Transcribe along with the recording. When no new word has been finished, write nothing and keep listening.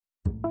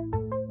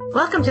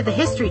Welcome to the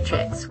History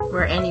Tricks,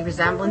 where any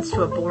resemblance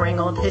to a boring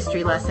old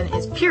history lesson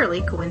is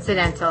purely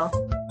coincidental.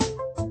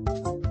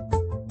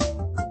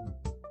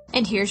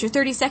 And here's your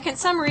 30-second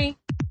summary.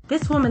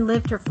 This woman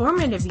lived her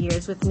formative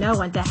years with no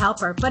one to help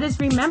her, but is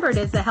remembered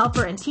as the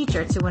helper and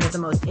teacher to one of the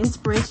most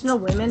inspirational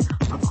women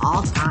of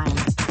all time.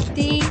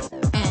 The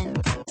end.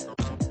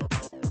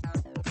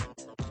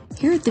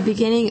 Here at the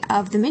beginning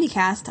of the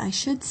Minicast, I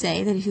should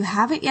say that if you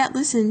haven't yet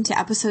listened to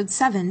episode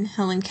 7,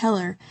 Helen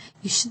Keller,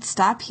 you should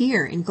stop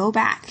here and go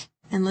back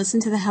and listen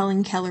to the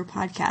Helen Keller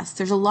podcast.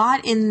 There's a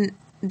lot in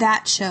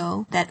that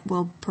show that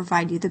will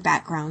provide you the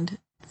background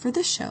for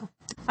this show.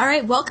 All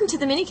right, welcome to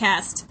the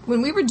Minicast.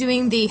 When we were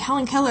doing the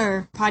Helen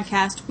Keller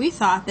podcast, we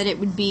thought that it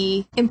would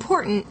be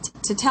important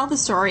to tell the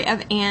story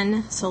of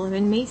Anne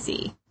Sullivan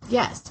Macy.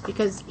 Yes,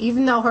 because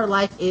even though her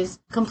life is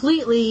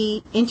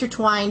completely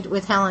intertwined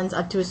with Helen's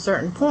up to a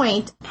certain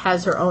point,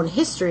 has her own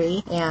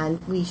history,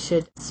 and we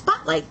should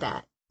spotlight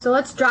that. So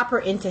let's drop her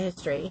into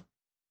history.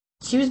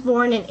 She was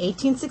born in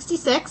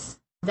 1866.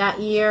 That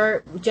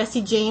year,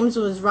 Jesse James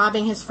was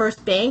robbing his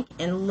first bank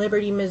in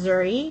Liberty,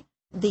 Missouri.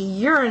 The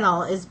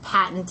urinal is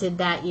patented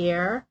that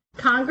year.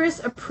 Congress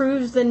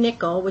approves the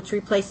nickel, which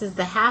replaces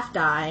the half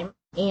dime.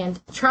 And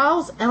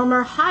Charles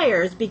Elmer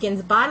Hires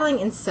begins bottling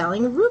and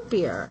selling root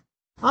beer.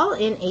 All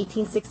in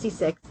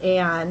 1866,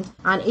 and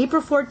on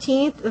April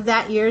 14th of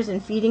that year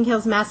in Feeding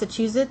Hills,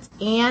 Massachusetts,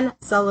 Anne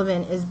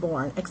Sullivan is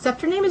born.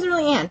 Except her name isn't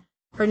really Anne.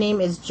 Her name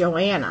is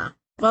Joanna.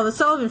 Well, the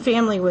Sullivan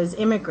family was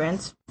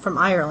immigrants from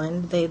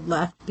Ireland. They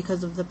left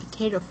because of the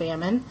potato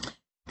famine.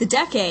 The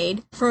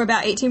decade from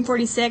about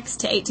 1846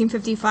 to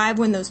 1855,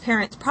 when those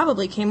parents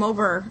probably came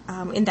over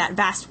in that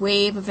vast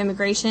wave of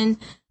immigration,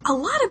 a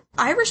lot of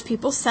Irish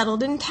people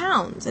settled in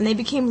towns, and they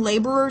became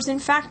laborers in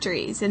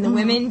factories, and the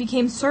women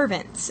became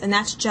servants, and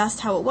that's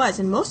just how it was.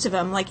 And most of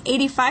them, like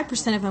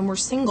 85% of them, were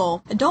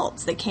single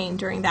adults that came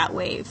during that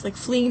wave, like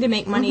fleeing to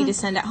make money to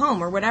send at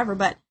home or whatever.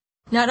 But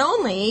not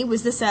only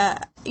was this a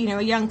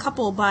young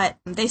couple, but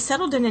they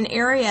settled in an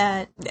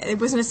area, it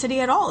wasn't a city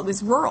at all, it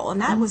was rural,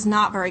 and that was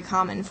not very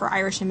common for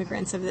Irish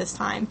immigrants of this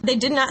time. They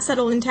did not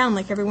settle in town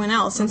like everyone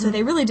else, and so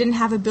they really didn't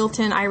have a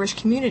built-in Irish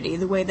community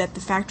the way that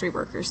the factory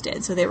workers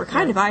did, so they were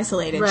kind of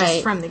isolated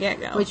just from the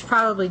get-go. Which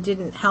probably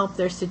didn't help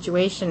their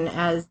situation,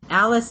 as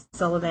Alice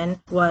Sullivan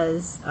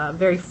was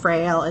very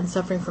frail and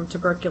suffering from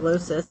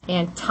tuberculosis,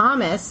 and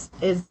Thomas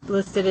is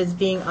listed as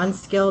being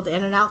unskilled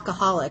and an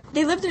alcoholic.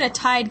 They lived in a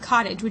tied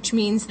cottage, which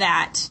means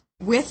that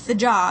with the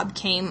job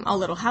came a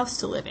little house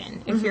to live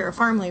in, if you're a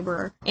farm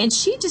laborer. And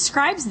she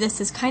describes this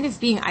as kind of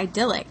being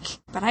idyllic.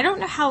 But I don't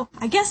know how,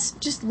 I guess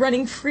just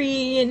running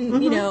free and,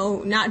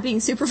 not being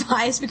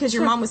supervised because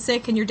your mom was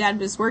sick and your dad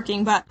was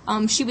working. But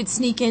she would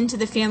sneak into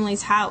the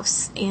family's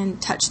house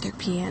and touch their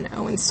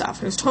piano and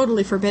stuff. It was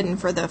totally forbidden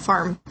for the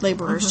farm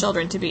laborers'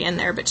 children to be in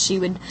there. But she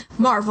would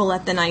marvel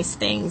at the nice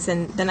things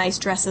and the nice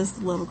dresses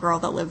the little girl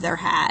that lived there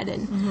had.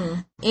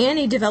 And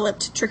Annie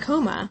developed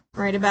trachoma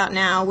right about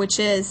now, which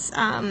is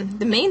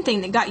the main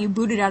thing that got you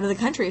booted out of the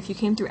country if you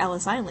came through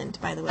Ellis Island,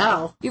 by the way.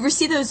 Oh. You ever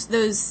see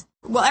those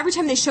well, every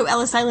time they show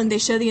Ellis Island, they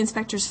show the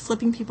inspectors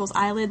flipping people's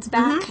eyelids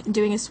back and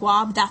doing a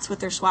swab. That's what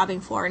they're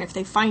swabbing for. And if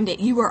they find it,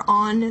 you are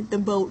on the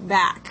boat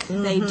back.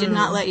 They did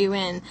not let you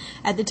in.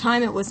 At the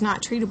time, it was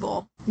not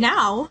treatable.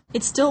 Now,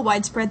 it's still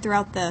widespread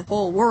throughout the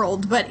whole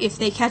world, but if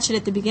they catch it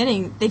at the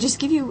beginning, they just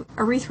give you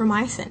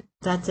erythromycin.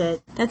 That's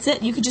it. That's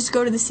it. You could just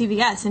go to the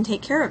CVS and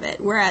take care of it,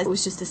 whereas it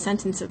was just a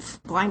sentence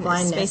of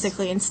blindness.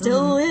 Basically, and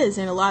still is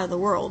in a lot of the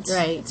world.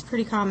 Right. It's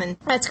pretty common.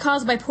 It's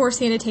caused by poor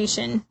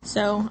sanitation,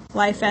 so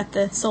life at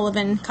the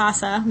Sullivan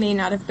Casa may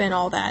not have been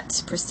all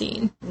that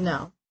pristine.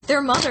 No.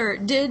 Their mother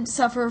did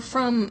suffer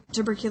from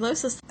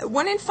tuberculosis.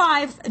 1 in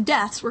 5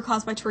 deaths were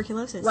caused by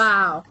tuberculosis.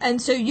 Wow. And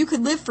so you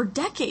could live for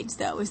decades,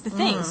 though, is the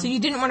thing. So you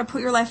didn't want to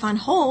put your life on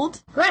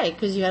hold. Right,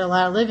 because you had a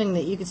lot of living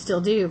that you could still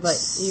do, but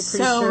you're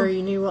pretty sure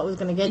you knew what was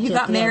going to get you. You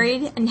got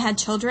married and had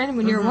children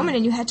when you were a woman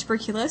and you had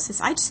tuberculosis.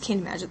 I just can't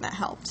imagine that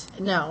helped.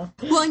 No.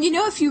 Well, and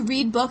if you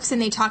read books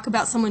and they talk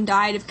about someone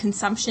died of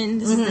consumption,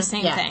 this is the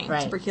same thing.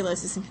 Right.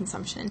 Tuberculosis and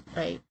consumption.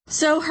 Right.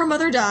 So her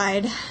mother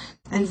died.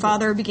 And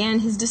father began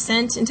his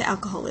descent into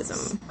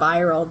alcoholism.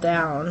 Spiraled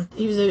down.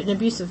 He was an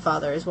abusive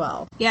father as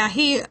well. Yeah,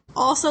 he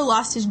also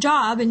lost his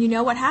job, and you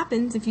know what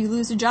happens if you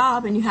lose a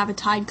job and you have a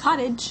tied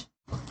cottage?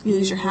 You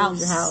lose your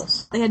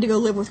house. They had to go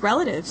live with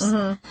relatives.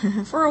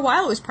 For a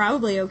while, it was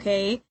probably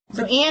okay.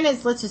 So Anne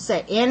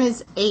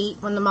is 8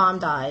 when the mom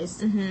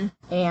dies.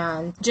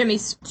 And Jimmy,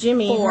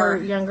 4.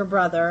 her younger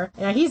brother.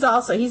 And he's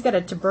got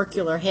a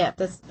tubercular hip.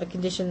 That's a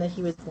condition that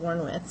he was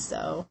born with,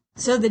 So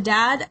the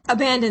dad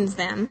abandons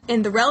them,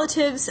 and the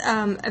relatives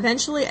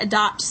eventually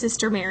adopt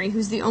Sister Mary,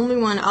 who's the only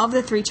one of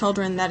the 3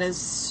 children that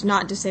is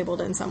not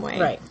disabled in some way.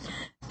 Right.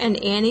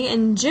 And Annie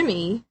and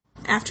Jimmy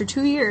after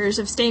 2 years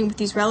of staying with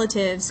these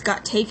relatives,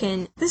 got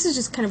taken. This is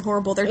just kind of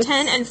horrible. They're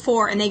 10 and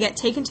 4, and they get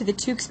taken to the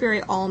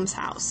Tewksbury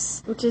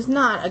Almshouse. Which is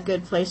not a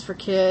good place for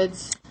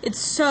kids. It's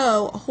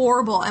so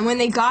horrible. And when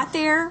they got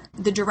there,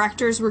 the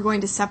directors were going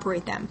to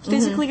separate them.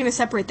 Physically going to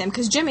separate them.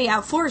 Because Jimmy,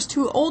 out 4, is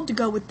too old to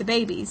go with the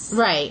babies.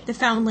 Right. The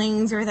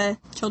foundlings or the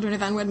children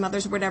of unwed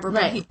mothers or whatever.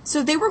 Right.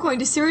 So they were going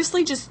to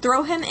seriously just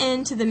throw him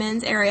into the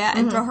men's area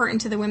and throw her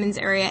into the women's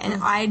area. And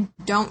I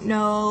don't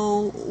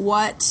know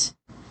what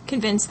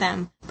convinced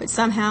them, but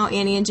somehow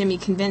Annie and Jimmy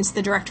convinced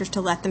the directors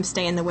to let them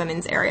stay in the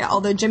women's area,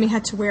 although Jimmy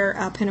had to wear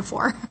a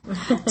pinafore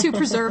to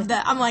preserve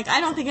that. I'm like, I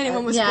don't think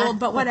anyone was fooled,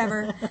 but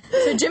whatever.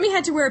 So Jimmy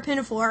had to wear a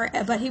pinafore,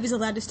 but he was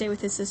allowed to stay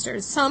with his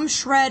sisters. Some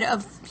shred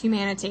of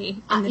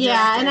humanity in the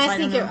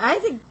directors. And I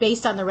think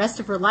based on the rest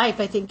of her life,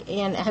 I think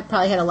Anne had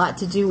probably had a lot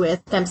to do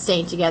with them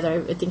staying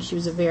together. I think she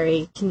was a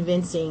very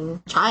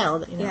convincing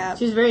child. You know? Yeah.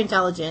 She was very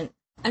intelligent.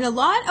 And a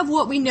lot of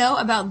what we know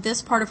about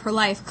this part of her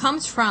life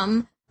comes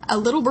from a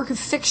little work of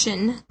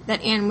fiction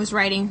that Anne was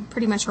writing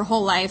pretty much her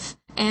whole life.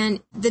 And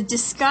the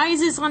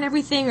disguises on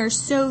everything are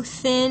so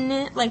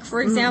thin. Like,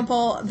 for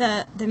example,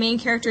 the main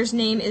character's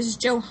name is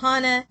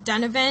Johanna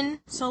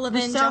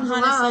Sullivan.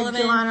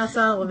 Johanna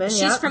Sullivan,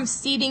 She's from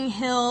Feeding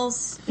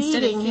Hills.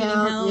 Feeding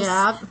Hills,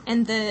 yeah.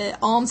 And the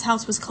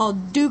almshouse was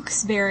called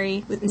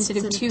Dukesbury instead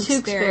of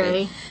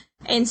Tewksbury.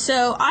 And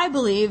so I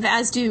believe,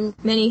 as do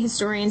many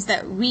historians,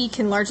 that we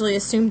can largely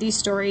assume these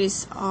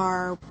stories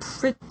are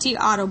pretty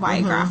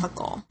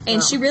autobiographical.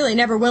 And she really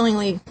never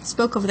willingly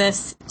spoke of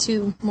this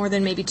to more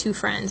than maybe 2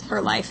 friends,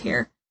 her life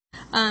here.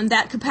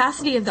 That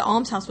capacity of the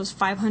almshouse was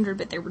 500,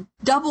 but there were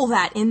double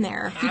that in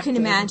there, if you can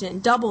imagine,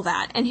 double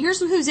that. And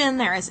here's who's in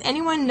there. Is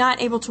anyone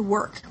not able to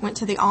work went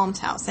to the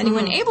almshouse.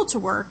 Anyone able to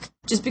work,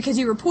 just because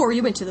you were poor,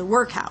 you went to the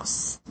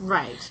workhouse.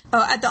 Right.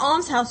 At the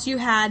almshouse, you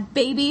had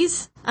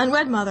babies,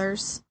 unwed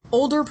mothers,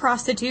 older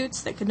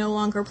prostitutes that could no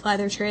longer ply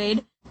their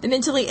trade, the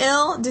mentally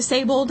ill,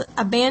 disabled,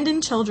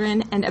 abandoned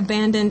children, and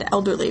abandoned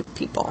elderly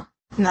people.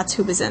 And that's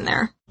who was in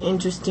there.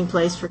 Interesting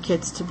place for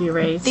kids to be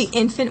raised. The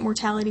infant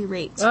mortality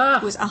rate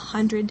was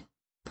 100%.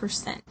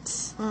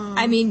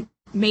 I mean,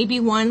 maybe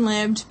one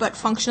lived, but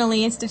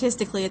functionally and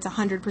statistically, it's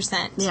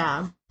 100%.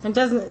 Yeah. It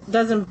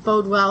doesn't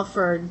bode well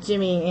for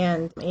Jimmy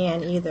and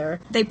Anne either.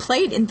 They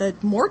played in the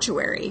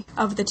mortuary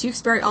of the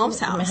Tewksbury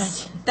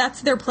Almshouse.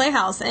 That's their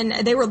playhouse, and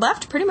they were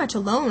left pretty much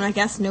alone. I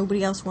guess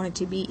nobody else wanted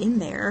to be in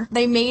there.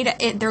 They made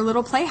it their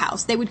little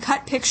playhouse. They would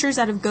cut pictures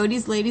out of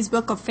Godey's Ladies'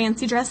 Book of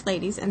Fancy Dressed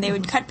Ladies, and they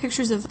would cut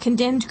pictures of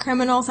condemned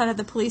criminals out of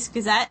the Police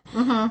Gazette.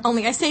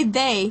 Only I say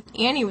they.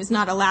 Annie was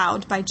not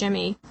allowed by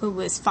Jimmy, who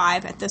was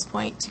 5 at this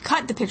point, to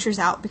cut the pictures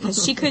out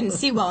because she couldn't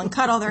see well and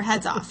cut all their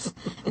heads off.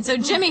 And so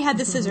Jimmy had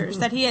the scissors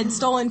that he had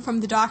stolen from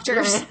the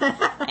doctors,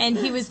 and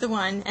he was the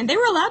one. And they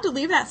were allowed to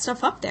leave that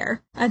stuff up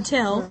there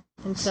until...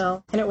 And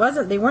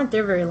they weren't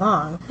there very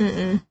long.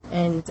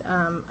 And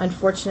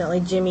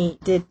unfortunately, Jimmy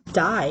did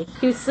die.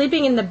 He was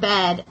sleeping in the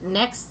bed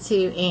next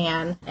to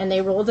Anne, and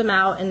they rolled him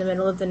out in the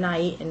middle of the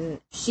night.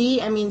 And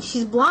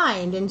she's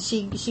blind, and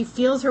she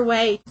feels her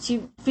way.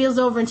 She feels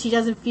over, and she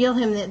doesn't feel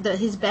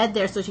his bed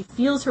there, so she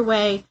feels her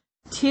way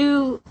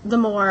to the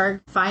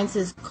morgue, finds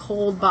his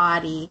cold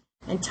body,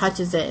 and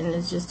touches it, and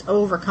is just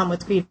overcome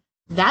with grief.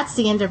 That's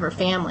the end of her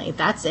family.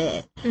 That's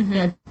it. You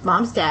know,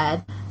 mom's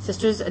dead.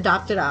 Sister's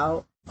adopted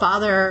out.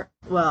 Father,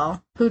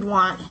 well, who'd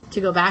want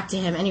to go back to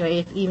him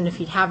anyway, even if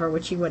he'd have her,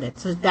 which he wouldn't.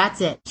 So that's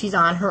it. She's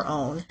on her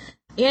own.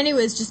 Annie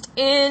was just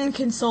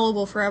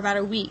inconsolable for about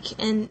a week,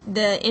 and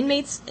the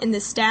inmates and the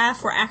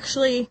staff were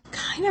actually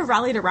kind of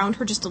rallied around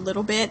her just a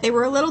little bit. They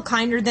were a little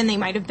kinder than they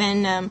might have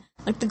been.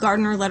 Like the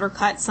gardener let her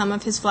cut some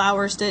of his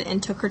flowers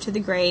and took her to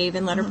the grave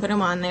and let her put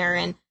them on there.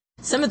 And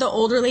some of the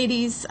older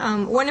ladies,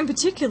 one in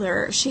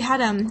particular, she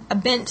had a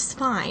bent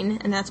spine,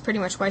 and that's pretty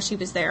much why she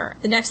was there.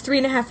 The next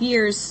 3.5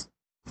 years,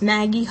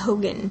 Maggie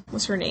Hogan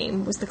was her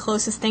name, was the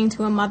closest thing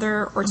to a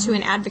mother or to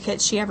an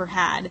advocate she ever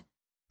had.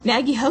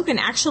 Maggie Hogan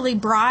actually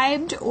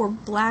bribed or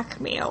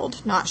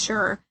blackmailed, not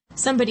sure,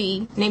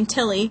 somebody named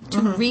Tilly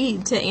to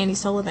read to Annie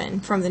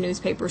Sullivan from the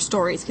newspaper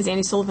stories, because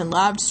Annie Sullivan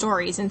loved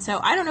stories. And so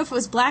I don't know if it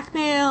was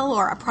blackmail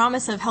or a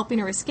promise of helping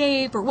her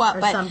escape or what,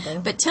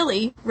 but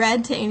Tilly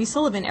read to Annie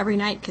Sullivan every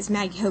night because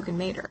Maggie Hogan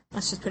made her.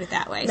 Let's just put it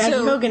that way. Maggie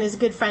Hogan is a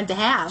good friend to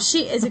have.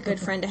 She is a good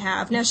friend to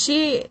have. Now,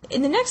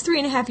 in the next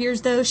 3.5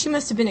 years, though, she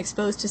must have been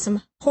exposed to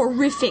some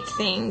horrific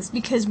things,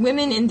 because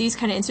women in these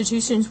kind of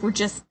institutions were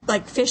just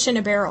like fish in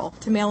a barrel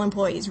to male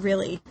employees,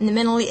 really. And the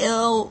mentally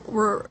ill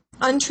were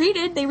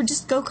untreated. They would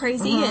just go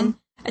crazy and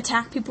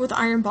attack people with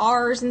iron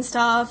bars and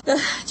stuff.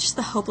 Just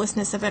the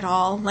hopelessness of it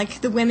all.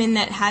 Like, the women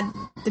that had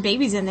the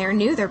babies in there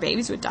knew their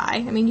babies would die.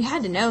 I mean, you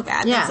had to know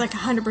that. Yeah. That's like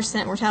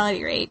 100%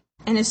 mortality rate.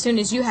 And as soon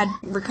as you had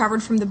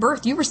recovered from the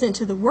birth, you were sent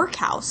to the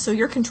workhouse, so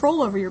your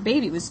control over your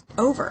baby was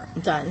over.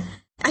 Done.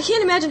 I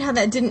can't imagine how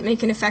that didn't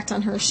make an effect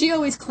on her. She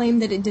always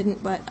claimed that it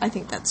didn't, but I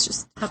think that's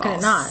just How false. could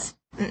it not?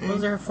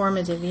 Those are her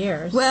formative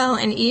years. Well,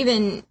 and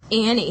even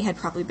Annie had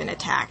probably been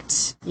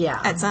attacked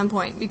at some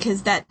point,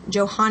 because that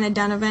Johanna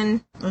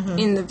Donovan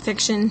in the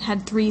fiction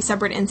had 3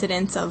 separate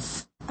incidents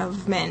of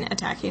of men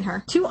attacking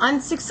her. 2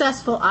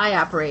 unsuccessful eye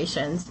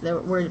operations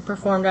that were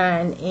performed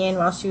on Anne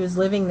while she was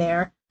living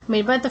there. I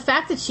mean, but the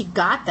fact that she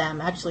got them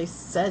actually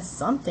says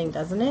something,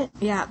 doesn't it?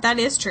 Yeah, that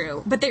is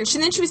true. But then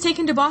she was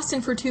taken to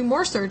Boston for 2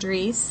 more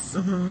surgeries.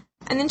 Mm-hmm.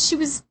 And then she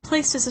was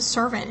placed as a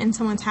servant in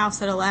someone's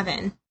house at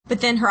 11. But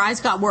then her eyes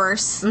got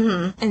worse,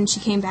 and she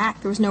came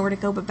back. There was nowhere to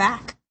go but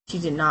back. She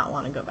did not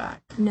want to go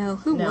back. No,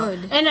 who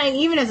would? And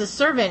even as a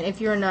servant,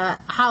 if you're in a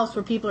house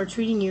where people are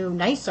treating you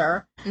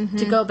nicer,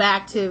 to go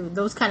back to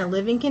those kind of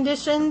living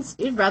conditions,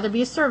 you'd rather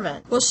be a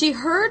servant. Well, she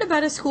heard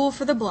about a school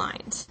for the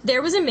blind.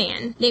 There was a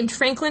man named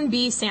Franklin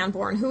B.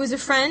 Sanborn who was a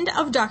friend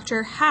of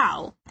Dr.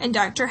 Howe. And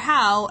Dr.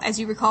 Howe, as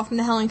you recall from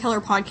the Helen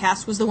Keller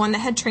podcast, was the one that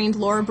had trained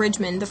Laura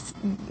Bridgman,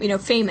 the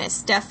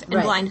famous deaf and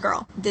blind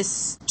girl.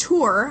 This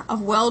tour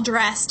of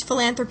well-dressed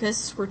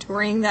philanthropists were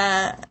touring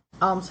the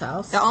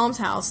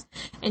almshouse.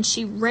 And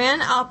she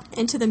ran up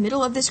into the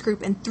middle of this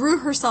group and threw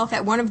herself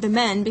at one of the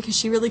men because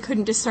she really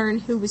couldn't discern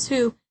who was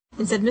who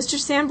and said, Mr.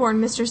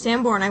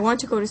 Sanborn, I want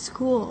to go to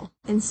school.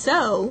 And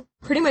so,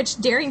 pretty much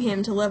daring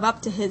him to live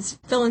up to his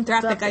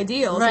philanthropic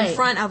ideals in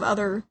front of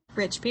other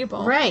rich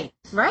people. Right.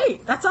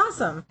 That's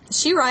awesome.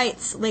 She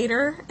writes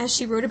later, as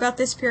she wrote about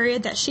this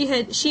period, that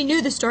she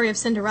knew the story of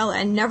Cinderella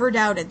and never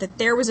doubted that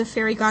there was a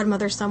fairy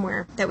godmother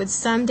somewhere that would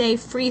someday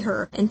free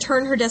her and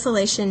turn her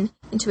desolation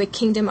into a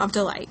kingdom of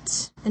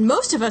delight. And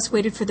most of us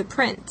waited for the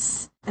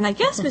prince. And I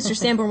guess Mr.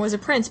 Sanborn was a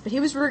prince, but he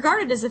was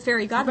regarded as a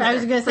fairy godmother. I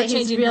was going to say,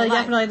 he's really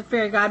definitely the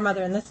fairy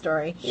godmother in this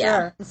story. Yeah.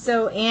 Sure.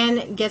 So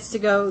Anne gets to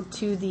go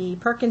to the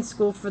Perkins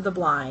School for the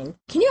Blind.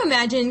 Can you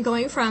imagine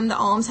going from the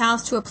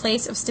almshouse to a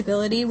place of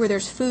stability where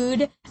there's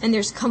food and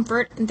there's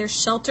comfort and there's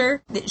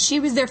shelter? She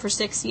was there for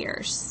 6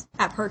 years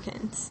at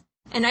Perkins.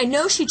 And I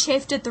know she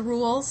chafed at the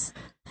rules.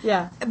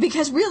 Yeah.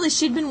 Because really,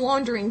 she'd been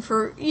wandering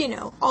for,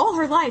 all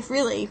her life,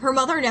 really. Her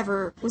mother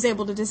never was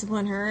able to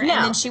discipline her. No.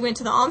 And then she went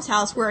to the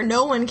almshouse where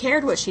no one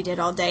cared what she did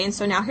all day. And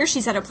so now here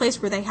she's at a place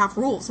where they have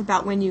rules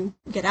about when you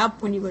get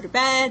up, when you go to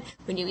bed,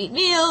 when you eat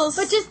meals.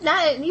 But just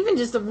not even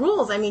just the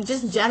rules. I mean,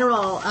 just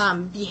general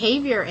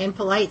behavior in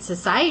polite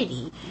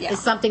society is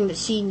something that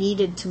she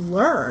needed to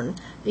learn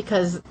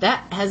because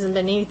that hasn't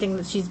been anything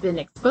that she's been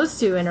exposed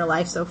to in her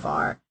life so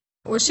far.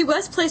 Well, she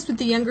was placed with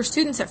the younger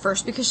students at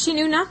first because she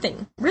knew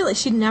nothing. Really,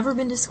 she'd never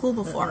been to school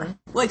before.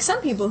 Mm-hmm. Like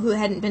some people who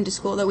hadn't been to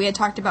school that we had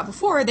talked about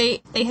before,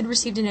 they had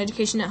received an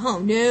education at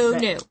home. No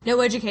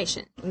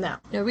education. No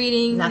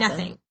reading,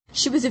 nothing.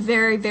 She was a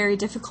very, very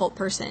difficult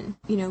person.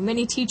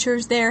 Many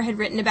teachers there had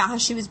written about how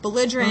she was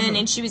belligerent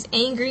and she was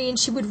angry and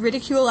she would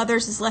ridicule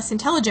others as less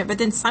intelligent, but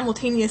then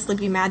simultaneously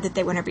be mad that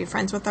they wouldn't be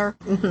friends with her.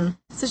 Mm-hmm.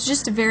 So it's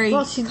just a very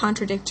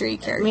contradictory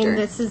character. I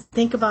mean,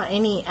 think about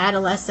any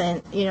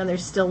adolescent, they're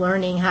still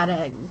learning how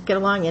to get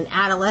along in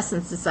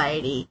adolescent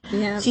society.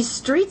 Yeah. She's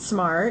street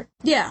smart.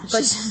 Yeah.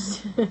 But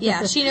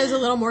she knows a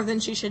little more than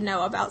she should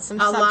know about some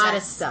subjects. A lot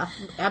of stuff.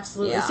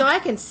 Absolutely. Yeah. So I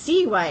can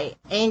see why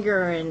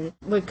anger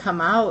would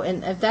come out,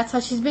 and if that's how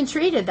she's been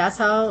treated,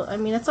 that's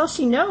all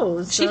she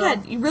knows. She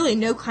had really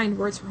no kind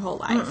words her whole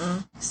life.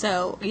 Mm-mm.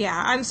 So,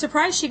 I'm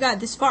surprised she got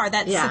this far.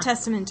 That's a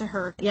testament to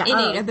her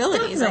innate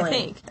abilities, definitely.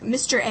 I think.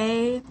 Mr.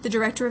 A, the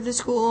director of the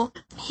school,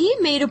 he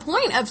made a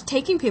point of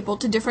taking people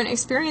to different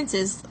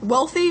experiences.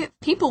 Wealthy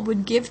people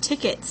would give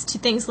tickets to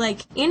things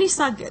like, Annie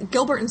saw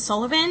Gilbert and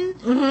Sullivan.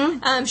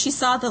 Mm-hmm. She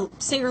saw the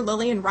singer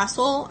Lillian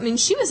Russell. I mean,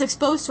 she was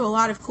exposed to a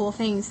lot of cool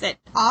things that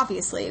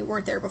obviously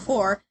weren't there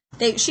before.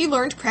 She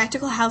learned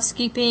practical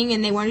housekeeping,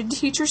 and they wanted to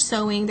teach her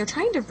sewing. They're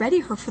trying to ready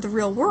her for the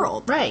real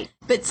world. Right.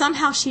 But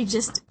somehow she'd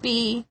just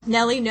be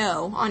Nellie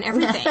No on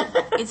everything,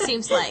 it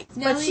seems like.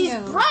 But she's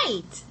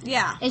bright.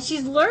 Yeah. And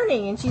she's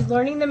learning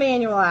the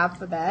manual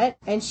alphabet,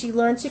 and she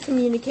learned to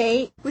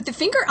communicate. With the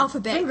finger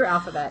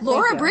alphabet.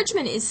 Laura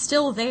Bridgman is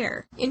still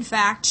there. In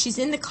fact, she's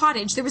in the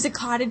cottage. There was a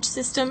cottage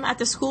system at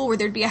the school where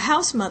there'd be a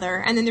house mother,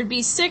 and then there'd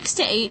be 6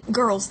 to 8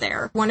 girls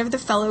there. One of the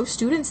fellow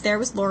students there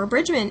was Laura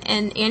Bridgman,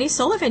 and Annie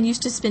Sullivan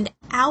used to spend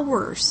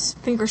hours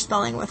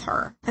fingerspelling with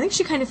her. I think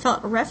she kind of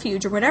felt a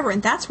refuge or whatever,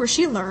 and that's where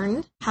she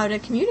learned how to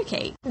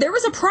communicate. There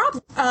was a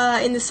problem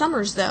in the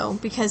summers, though,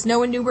 because no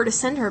one knew where to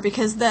send her,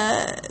 because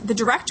the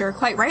director,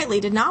 quite rightly,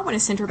 did not want to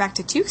send her back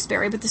to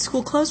Tewksbury, but the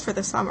school closed for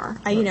the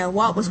summer.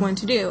 Walt was one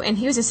to do, and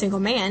he was a single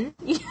man.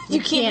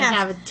 You can't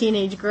have a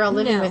teenage girl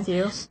living with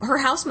you. Her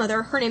house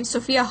mother, her name's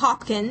Sophia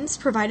Hopkins,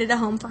 provided a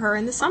home for her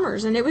in the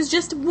summers, and it was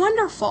just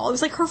wonderful. It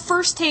was like her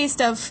first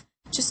taste of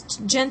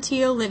just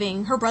genteel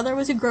living. Her brother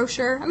was a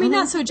grocer. I mean,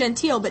 not so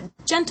genteel, but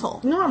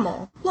gentle.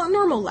 Normal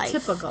life.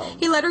 Typical.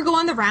 He let her go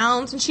on the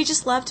rounds, and she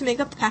just loved to make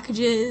up the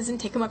packages and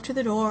take them up to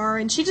the door,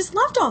 and she just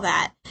loved all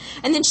that.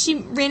 And then she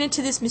ran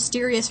into this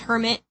mysterious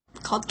hermit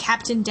called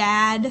Captain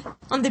Dad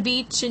on the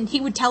beach, and he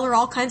would tell her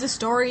all kinds of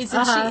stories,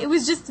 and it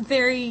was just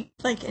very,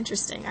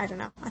 interesting. I don't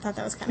know. I thought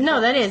that was kind of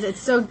cool. That is. It's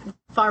so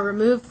far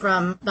removed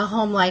from the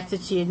home life that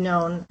she had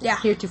known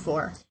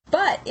heretofore.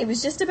 But it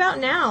was just about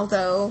now,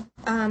 though,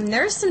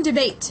 there's some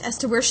debate as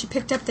to where she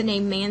picked up the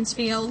name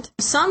Mansfield.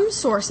 Some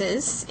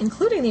sources,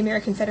 including the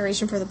American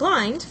Federation for the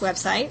Blind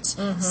website,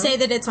 say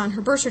that it's on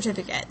her birth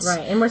certificate. Right,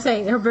 and we're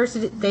saying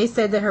they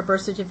said that her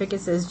birth certificate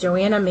says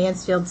Joanna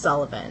Mansfield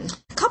Sullivan.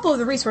 A couple of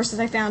the resources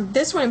I found,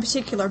 this one in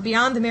particular,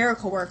 Beyond the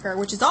Miracle Worker,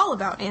 which is all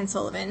about Anne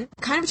Sullivan,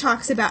 kind of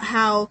talks about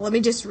how, let me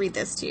just read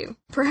this to you.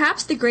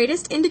 Perhaps the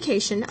greatest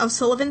indication of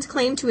Sullivan's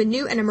claim to a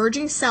new and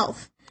emerging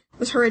self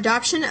was her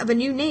adoption of a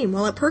new name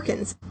while at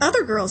Perkins.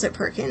 Other girls at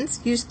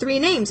Perkins used 3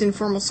 names in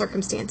formal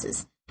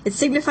circumstances. It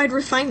signified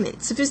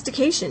refinement,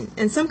 sophistication,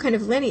 and some kind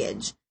of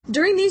lineage.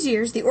 During these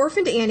years, the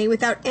orphaned Annie,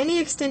 without any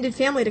extended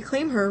family to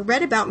claim her,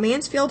 read about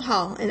Mansfield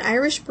Hall, an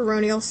Irish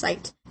baronial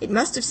site. It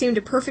must have seemed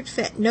a perfect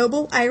fit,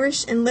 noble,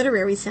 Irish, and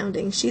literary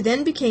sounding. She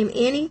then became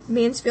Annie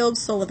Mansfield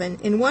Sullivan,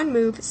 in one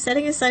move,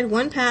 setting aside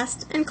one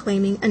past and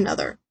claiming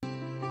another.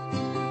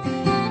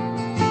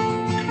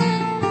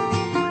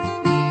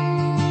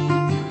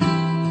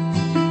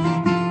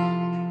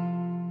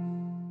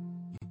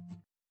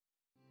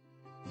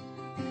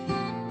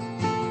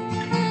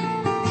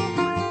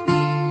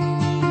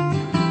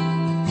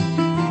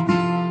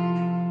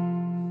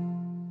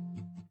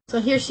 So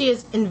here she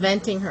is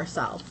inventing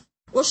herself.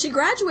 Well, she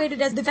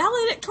graduated as the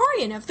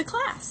valedictorian of the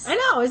class. I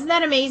know, isn't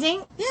that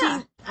amazing?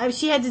 Yeah.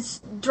 She had to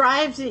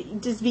strive to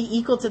just be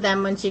equal to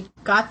them when she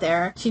got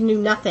there. She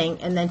knew nothing,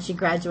 and then she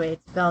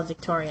graduates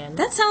valedictorian.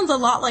 That sounds a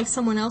lot like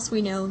someone else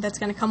we know that's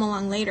going to come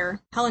along later.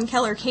 Helen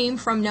Keller came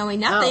from knowing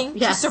nothing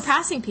to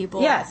surpassing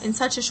people in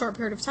such a short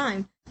period of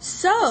time.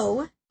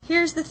 So,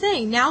 here's the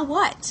thing. Now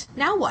what?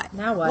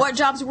 What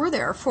jobs were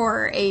there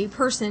for a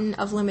person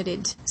of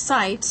limited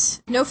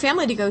sight? No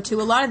family to go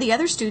to. A lot of the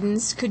other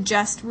students could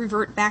just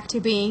revert back to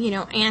being,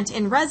 aunt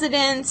in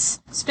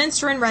residence,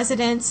 spinster in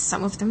residence.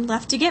 Some of them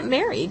left to get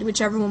married,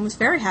 which everyone was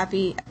very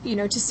happy,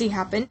 to see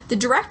happen. The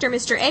director,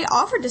 Mr. A,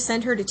 offered to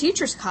send her to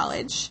teacher's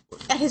college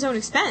at his own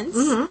expense.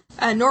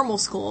 Normal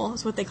school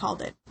is what they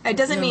called it. It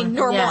doesn't mean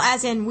normal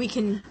as in we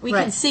can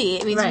see.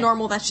 It means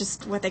normal, that's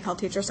just what they call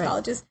teachers'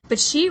 colleges. But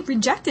she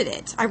rejected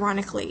it,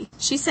 ironically.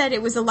 She said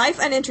it was a life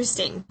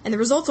uninteresting, and the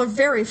results are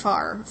very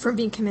far from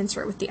being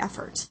commensurate with the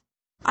effort.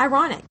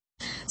 Ironic.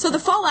 So the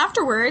fall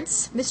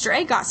afterwards, Mr.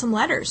 A got some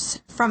letters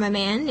from a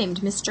man named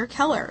Mr.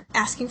 Keller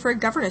asking for a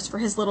governess for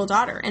his little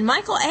daughter. And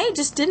Michael A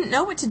just didn't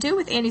know what to do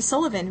with Annie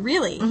Sullivan,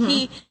 really.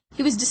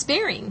 He was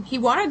despairing. He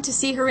wanted to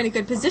see her in a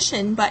good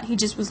position, but he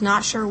just was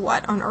not sure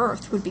what on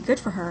earth would be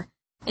good for her.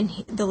 And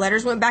the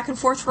letters went back and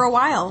forth for a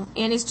while.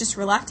 Annie's just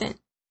reluctant.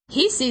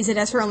 He sees it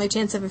as her only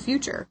chance of a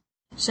future.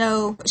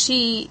 So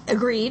she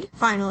agreed,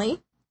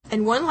 finally.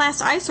 And one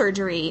last eye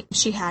surgery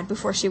she had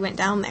before she went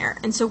down there.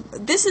 And so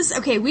this is,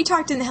 we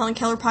talked in the Helen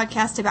Keller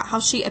podcast about how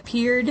she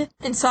appeared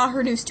and saw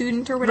her new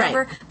student or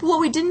whatever. Right. But what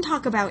we didn't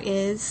talk about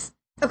is,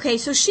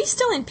 so she's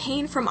still in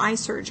pain from eye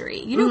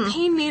surgery.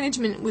 Pain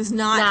management was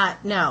not...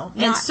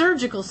 And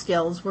surgical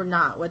skills were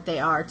not what they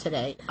are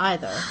today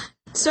either.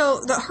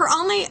 So her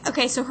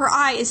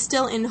eye is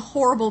still in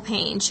horrible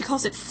pain. She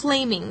calls it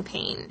flaming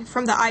pain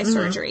from the eye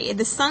surgery.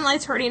 The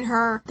sunlight's hurting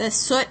her. The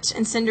soot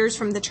and cinders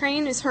from the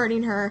train is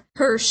hurting her.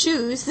 Her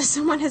shoes,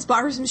 someone has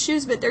bought her some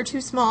shoes, but they're too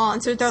small,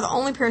 and so they're the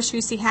only pair of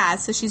shoes she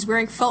has, so she's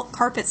wearing felt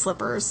carpet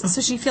slippers, so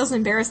she feels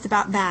embarrassed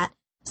about that.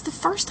 It's the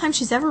first time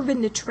she's ever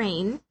been to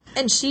train,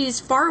 and she's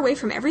far away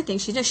from everything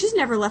she does. She's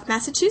never left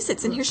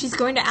Massachusetts, and here she's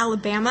going to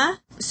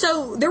Alabama.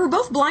 So there were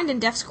both blind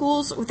and deaf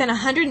schools within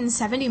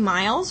 170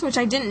 miles, which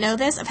I didn't know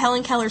this, of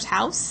Helen Keller's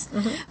house.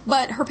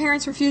 But her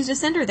parents refused to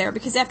send her there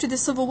because after the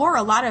Civil War,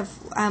 a lot of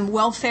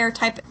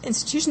welfare-type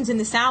institutions in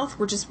the South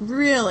were just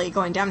really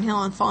going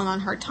downhill and falling on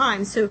hard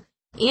times. So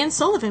Anne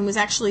Sullivan was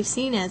actually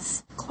seen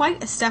as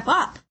quite a step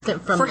up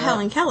for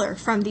Helen Keller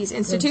from these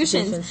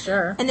institutions.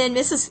 Sure. And then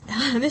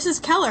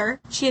Mrs.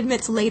 Keller, she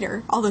admits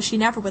later, although she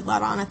never would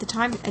let on at the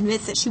time,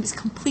 admits that she was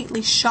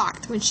completely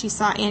shocked when she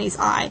saw Annie's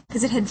eye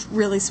because it had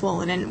really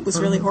swollen and it was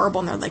really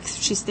horrible. And they're like,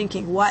 she's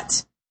thinking,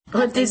 what?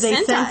 What did they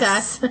send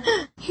us?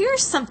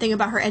 Here's something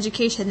about her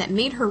education that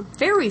made her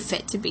very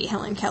fit to be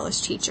Helen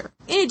Keller's teacher.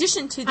 In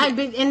addition to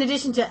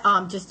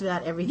just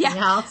about everything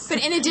else.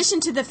 But in addition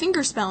to the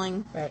finger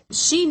spelling,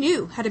 she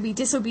knew how to be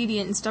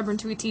disobedient and stubborn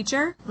to a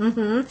teacher.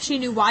 She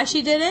knew why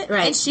she did it,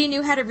 and she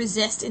knew how to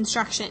resist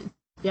instruction.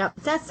 Yep.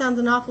 That sounds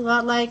an awful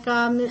lot like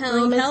Miss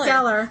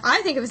Keller.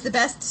 I think it was the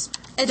best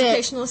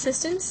educational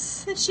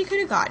assistance that she could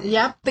have gotten.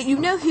 Yep. But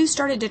who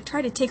started to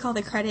try to take all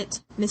the credit?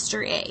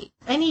 Mr. A.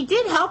 And he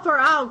did help her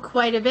out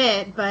quite a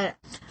bit, but...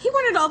 He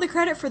wanted all the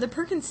credit for the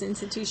Perkins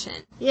Institution.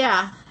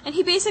 Yeah. And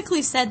he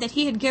basically said that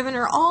he had given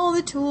her all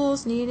the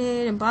tools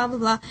needed and blah, blah,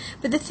 blah.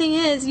 But the thing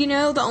is,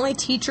 the only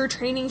teacher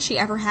training she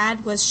ever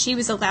had was she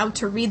was allowed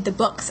to read the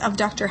books of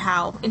Dr.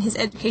 Howe in his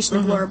Education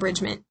of Laura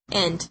Bridgman.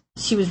 And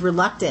she was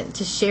reluctant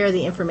to share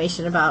the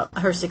information about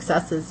her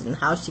successes and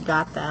how she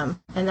got them.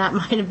 And that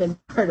might have been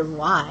part of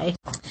why.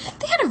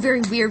 They had a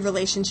very weird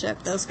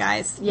relationship, those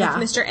guys. Yeah.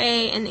 With Mr.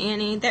 A and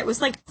Annie. That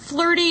was like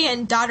flirty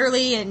and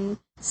daughterly and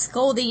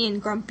scoldy and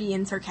grumpy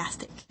and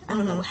sarcastic. I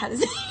don't know how to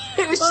say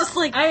it. It was just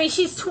like...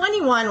 she's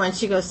 21 when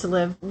she goes to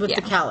live with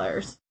the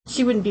Kellers.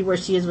 she wouldn't be where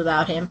she is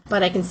without him,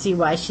 but I can see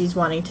why she's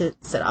wanting to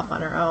set off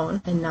on her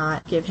own and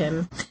not give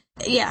him...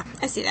 Yeah,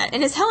 I see that.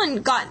 And as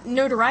Helen got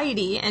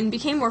notoriety and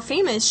became more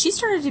famous, she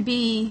started to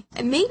be,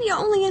 maybe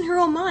only in her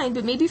own mind,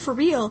 but maybe for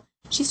real,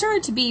 she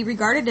started to be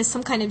regarded as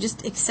some kind of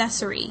just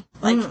accessory.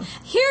 Like,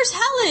 here's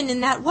Helen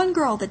and that one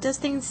girl that does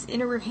things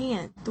in her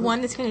hand. The one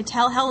that's going to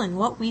tell Helen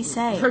what we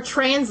say. Her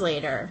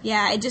translator.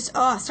 Yeah, it just,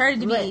 started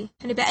to be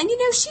kind of bad. And,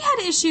 she had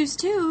issues,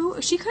 too.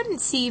 She couldn't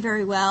see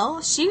very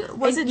well. She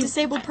was a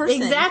disabled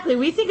person. Exactly.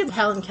 We think of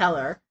Helen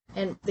Keller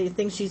and the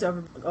things she's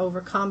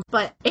overcome.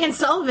 But Anne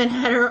Sullivan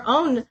had her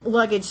own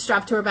luggage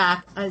strapped to her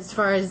back as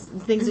far as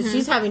things that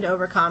she's having to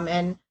overcome,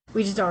 and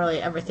we just don't really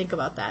ever think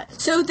about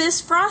that. So this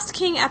Frost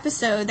King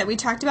episode that we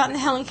talked about in the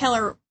Helen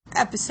Keller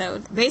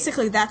episode,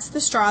 basically that's the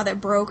straw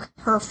that broke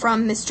her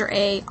from Mr.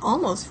 A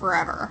almost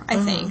forever, I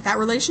think. That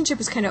relationship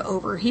was kind of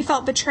over. He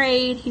felt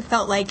betrayed. He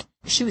felt like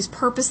she was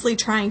purposely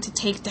trying to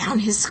take down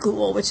his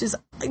school, which is,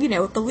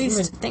 the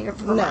least thing of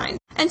her mind.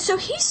 And so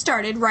he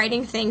started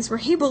writing things where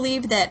he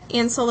believed that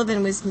Anne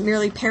Sullivan was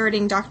merely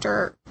parroting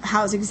Dr.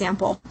 Howe's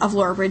example of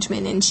Laura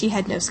Bridgman, and she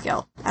had no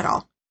skill at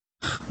all.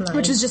 Nice.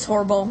 Which is just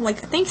horrible. Like,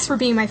 thanks for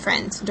being my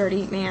friend,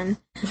 dirty man.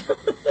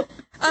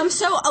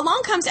 So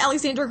along comes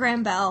Alexander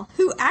Graham Bell,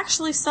 who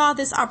actually saw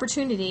this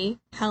opportunity,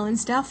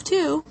 Helen's deaf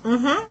too.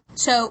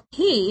 So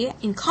he,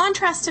 in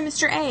contrast to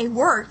Mr. A,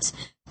 worked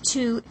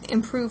to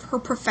improve her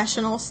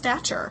professional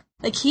stature.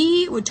 Like,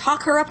 he would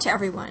talk her up to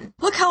everyone.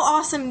 Look how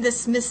awesome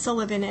this Miss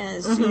Sullivan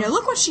is.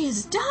 Look what she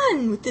has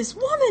done with this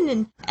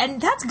woman. And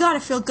that's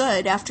gotta feel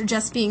good after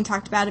just being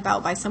talked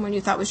about by someone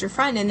you thought was your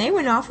friend. And they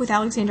went off with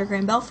Alexander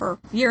Graham Bell for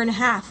a year and a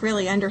half,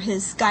 really, under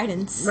his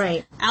guidance.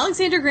 Right.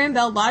 Alexander Graham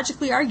Bell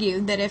logically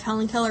argued that if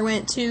Helen Keller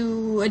went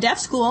to a deaf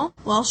school,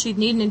 well, she'd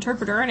need an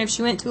interpreter. And if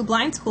she went to a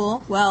blind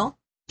school, well,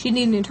 she'd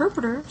need an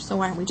interpreter, so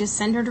why don't we just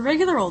send her to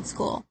regular old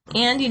school?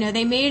 And,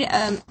 they made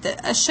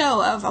a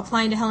show of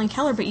applying to Helen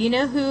Keller, but you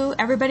know who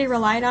everybody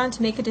relied on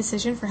to make a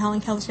decision for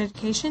Helen Keller's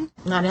education?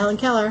 Not Helen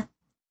Keller.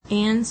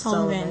 Anne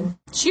Sullivan.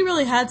 She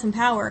really had some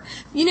power.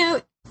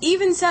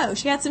 Even so,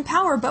 she had some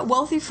power, but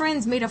wealthy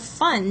friends made a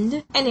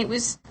fund, and it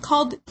was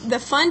called the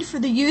Fund for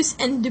the Use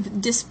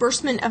and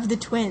Disbursement of the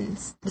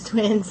Twins. The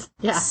twins,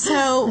 yeah.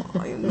 So,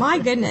 my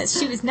goodness,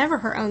 she was never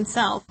her own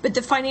self. But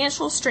the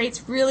financial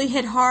straits really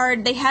hit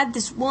hard. They had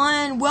this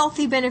one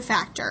wealthy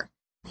benefactor.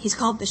 He's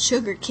called the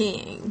Sugar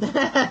King.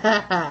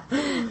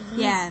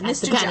 Yeah,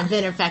 That's Mr. the kind of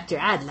benefactor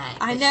I'd like.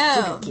 I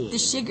know, the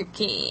Sugar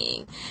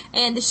King.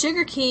 And the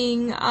Sugar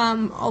King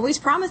always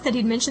promised that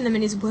he'd mention them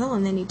in his will,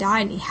 and then he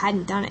died and he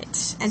hadn't done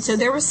it. And so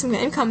there was some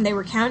income they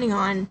were counting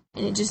on,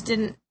 and it just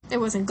didn't, it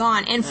wasn't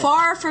gone. And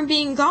far from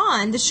being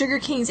gone, the Sugar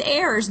King's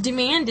heirs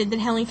demanded that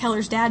Helen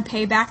Keller's dad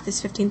pay back this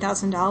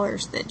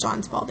 $15,000 that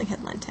John Spalding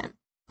had lent him.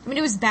 I mean,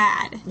 it was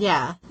bad.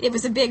 Yeah. It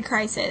was a big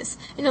crisis.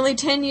 And only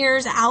 10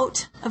 years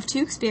out of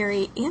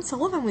Tewksbury, Anne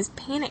Sullivan was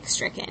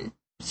panic-stricken.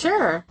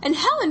 Sure. And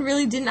Helen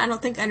really didn't, I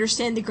don't think,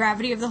 understand the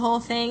gravity of the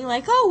whole thing.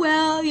 Like, oh,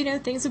 well,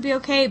 things will be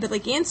okay. But,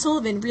 Anne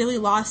Sullivan really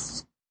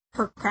lost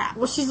her crap.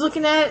 Well, she's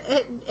looking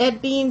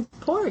at being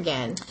poor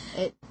again.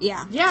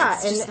 Yeah. Yeah,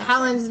 and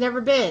Helen's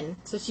never been,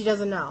 so she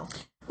doesn't know.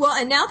 Well,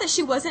 and now that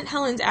she wasn't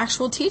Helen's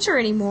actual teacher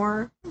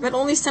anymore, but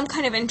only some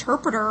kind of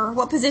interpreter,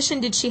 what position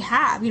did she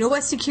have?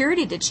 What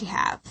security did she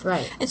have?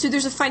 Right. And so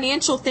there's a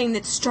financial thing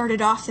that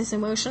started off this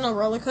emotional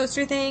roller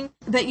coaster thing.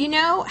 But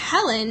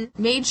Helen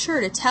made sure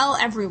to tell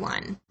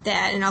everyone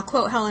that, and I'll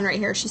quote Helen right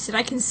here, she said,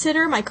 "I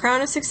consider my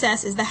crown of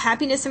success is the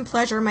happiness and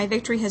pleasure my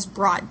victory has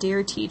brought,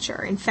 dear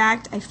teacher. In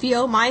fact, I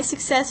feel my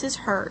success is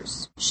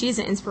hers. She is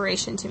an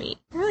inspiration to me."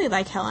 I really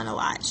like Helen a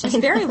lot. She's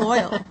very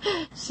loyal.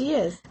 She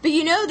is. But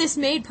this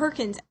made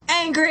Perkins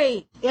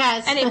angry.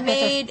 Yes. And it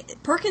made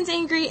Perkins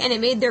angry, and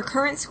it made their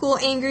current school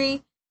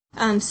angry.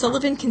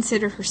 Sullivan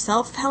considered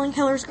herself Helen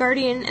Keller's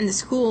guardian, and the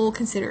school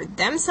considered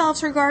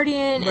themselves her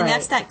guardian, and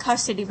that's that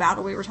custody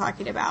battle we were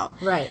talking about.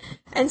 Right.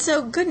 And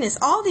so, goodness,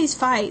 all these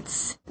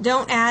fights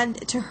don't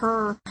add to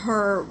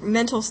her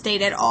mental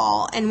state at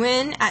all. And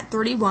when, at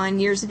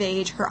 31 years of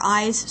age, her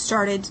eyes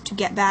started to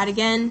get bad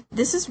again,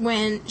 this is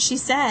when she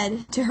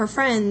said to her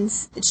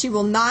friends that she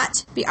will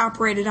not be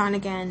operated on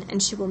again,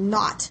 and she will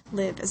not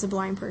live as a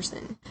blind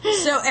person.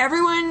 So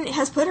everyone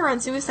has put her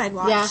on suicide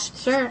watch. Yeah,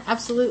 sure,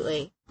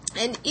 absolutely.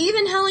 And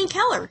even Helen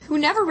Keller, who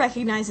never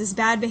recognizes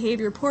bad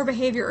behavior, poor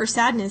behavior, or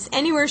sadness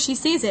anywhere she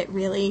sees it,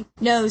 really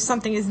knows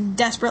something is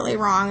desperately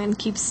wrong and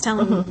keeps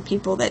telling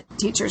people that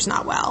teacher's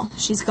not well.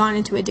 She's gone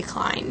into a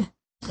decline.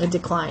 A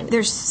decline.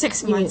 There's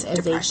 6 months of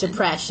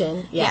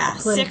depression. Yeah,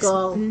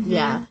 clinical.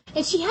 Yeah.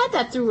 And she had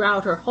that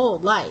throughout her whole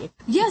life.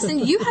 Yes,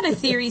 and you had a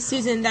theory,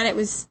 Susan, that it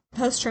was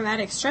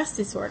post-traumatic stress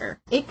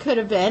disorder. It could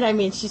have been. I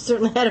mean, she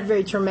certainly had a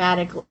very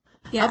traumatic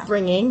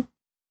upbringing.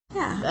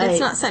 Yeah, it's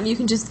not something you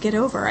can just get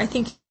over. I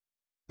think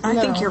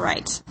you're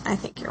right.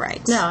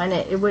 No, and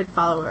it would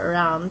follow her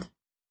around.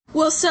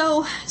 Well,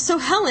 so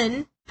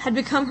Helen had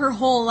become her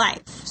whole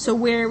life. So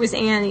where was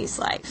Annie's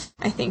life,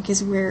 I think,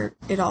 is where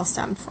it all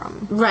stemmed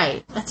from.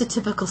 Right. That's a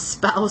typical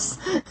spouse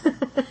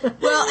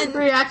well, and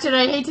reaction.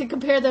 I hate to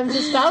compare them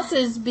to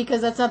spouses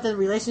because that's not the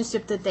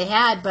relationship that they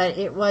had, but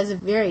it was a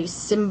very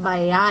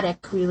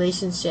symbiotic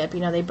relationship. You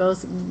know, they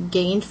both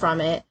gained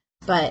from it.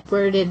 But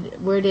where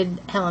did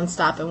Helen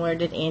stop and where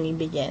did Annie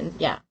begin?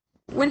 Yeah.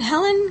 When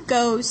Helen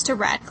goes to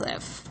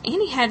Radcliffe,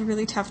 Annie had a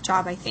really tough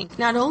job, I think.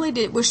 Not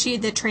only was she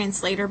the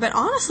translator, but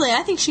honestly,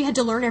 I think she had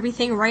to learn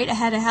everything right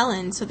ahead of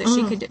Helen so that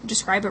she could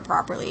describe it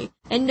properly.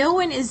 And no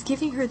one is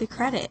giving her the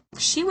credit.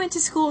 She went to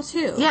school,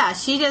 too. Yeah,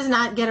 she does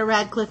not get a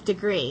Radcliffe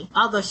degree,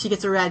 although she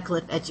gets a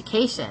Radcliffe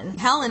education.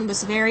 Helen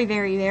was very,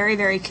 very, very,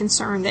 very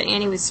concerned that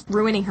Annie was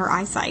ruining her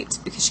eyesight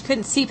because she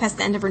couldn't see past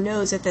the end of her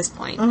nose at this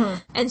point.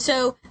 And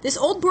so this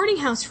old boarding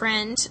house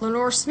friend,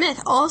 Lenore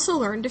Smith, also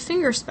learned to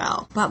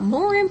fingerspell. But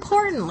more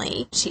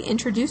importantly, she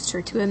introduced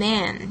her to a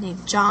man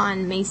named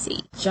John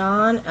Macy.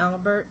 John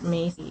Albert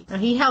Macy. Now,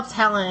 he helped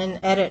Helen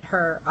edit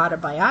her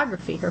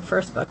autobiography, her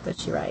first book that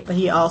she writes. But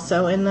he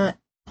also, in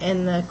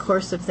the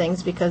course of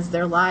things, because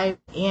their life,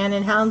 Anne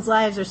and Helen's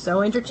lives are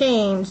so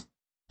interchanged,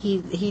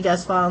 he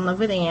does fall in love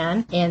with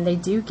Anne, and they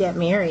do get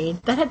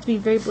married. That had to be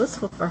very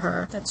blissful for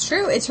her. That's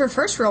true. It's her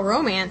first real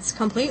romance,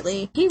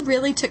 completely. He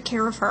really took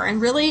care of her,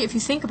 and really, if you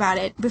think about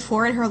it,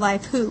 before in her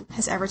life, who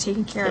has ever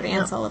taken care of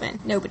Anne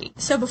Sullivan? Nobody.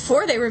 So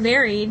before they were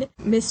married,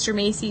 Mr.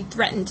 Macy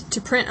threatened to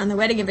print on the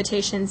wedding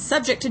invitation,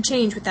 subject to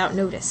change without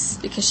notice,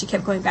 because she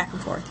kept going back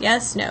and forth.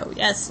 Yes, no,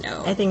 yes,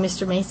 no. I think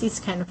Mr.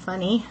 Macy's kind of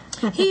funny.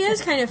 He is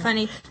kind of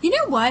funny. You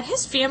know what?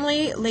 His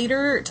family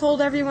later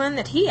told everyone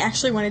that he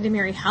actually wanted to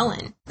marry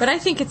Helen. But I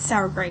think it's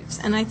sour grapes,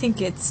 and I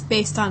think it's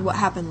based on what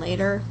happened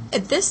later.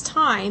 At this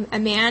time, a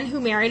man who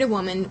married a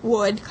woman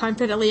would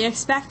confidently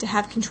expect to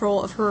have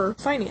control of her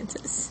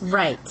finances.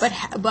 Right.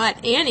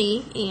 But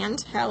Annie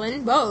and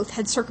Helen both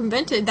had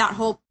circumvented that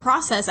whole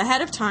process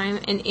ahead of time,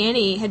 and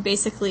Annie had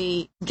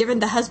basically given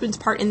the husband's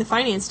part in the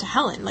finance to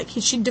Helen. Like,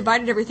 she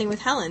divided everything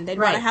with Helen. They'd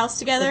bought a house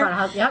together. They bought a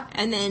house, yep.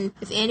 And then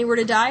if Annie were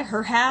to die,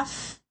 her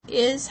half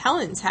is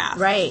Helen's half.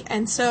 Right.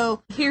 And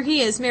so here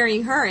he is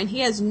marrying her, and he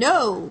has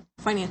no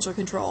financial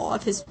control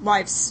of his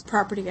wife's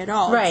property at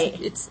all. Right.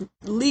 It's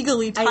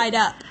legally tied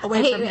up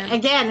away from him.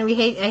 Again, I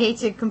hate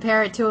to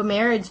compare it to a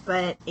marriage,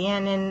 but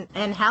Anne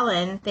and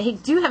Helen, they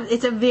do have,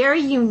 it's a very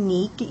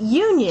unique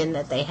union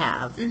that they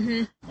have.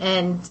 Mm-hmm.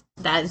 And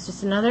that is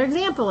just another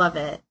example of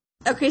it.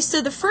 Okay, so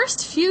the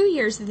first few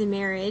years of the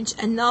marriage,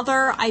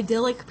 another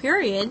idyllic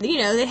period. You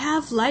know, they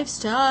have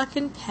livestock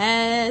and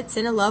pets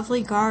and a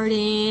lovely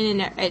garden,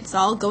 and it's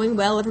all going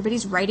well.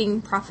 Everybody's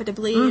writing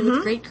profitably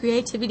with great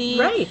creativity.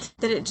 Right.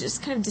 That it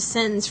just kind of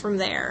descends from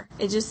there.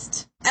 It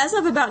just, as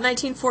of about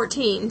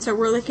 1914, so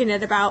we're looking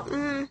at about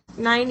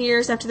 9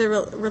 years after the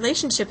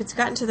relationship, it's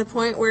gotten to the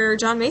point where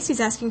John Macy's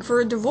asking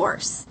for a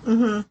divorce.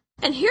 Mm-hmm.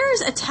 And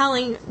here's a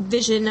telling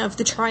vision of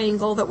the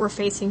triangle that we're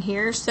facing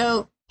here.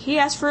 So he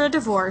asked for a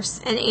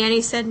divorce, and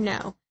Annie said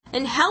no.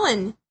 And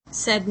Helen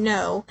said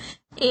no.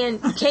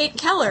 And Kate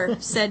Keller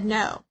said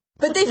no.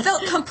 But they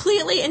felt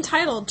completely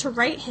entitled to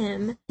write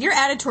him, "Your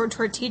attitude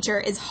toward teacher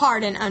is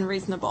hard and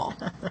unreasonable."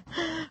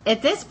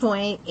 At this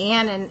point,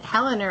 Anne and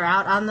Helen are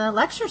out on the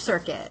lecture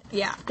circuit.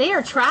 Yeah. They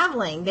are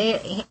traveling.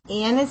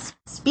 Anne is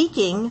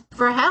speaking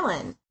for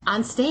Helen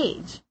on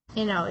stage.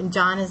 You know, and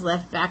John is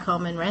left back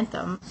home in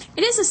Rentham.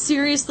 It is a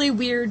seriously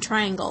weird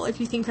triangle, if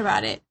you think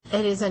about it.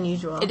 It is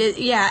unusual. It is,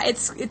 yeah.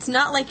 It's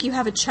not like you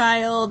have a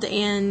child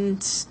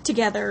and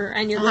together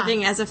and you're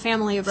living as a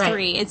family of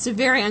three. It's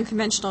very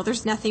unconventional.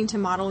 There's nothing to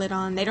model it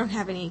on. They don't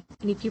have any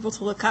people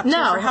to look up to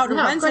for how to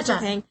run such a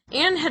thing.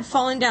 Anne had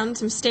fallen down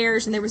some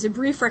stairs, and there was a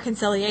brief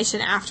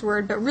reconciliation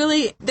afterward, but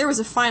really there was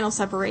a final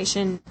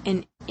separation,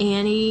 and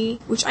Annie,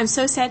 which I'm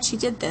so sad she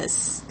did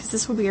this, because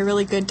this would be a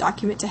really good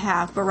document to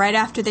have, but right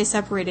after they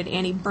separated,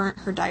 Annie burnt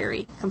her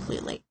diary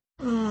completely.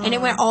 And it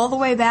went all the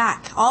way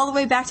back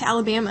to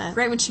Alabama,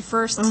 right when she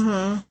first,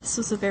 this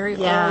was a very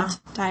old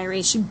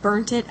diary. She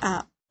burnt it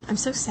up. I'm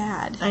so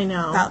sad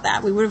about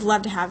that. We would have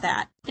loved to have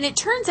that. And it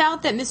turns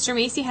out that Mr.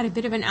 Macy had a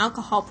bit of an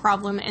alcohol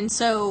problem, and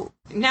so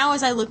now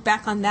as I look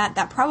back on that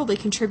probably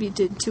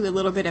contributed to a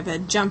little bit of a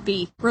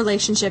jumpy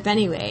relationship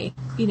anyway.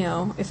 You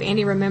know, if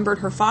Annie remembered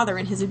her father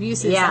and his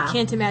abuses, I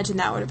can't imagine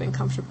that would have been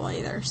comfortable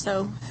either.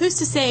 So who's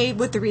to say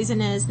what the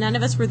reason is? None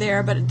of us were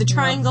there, but the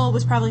triangle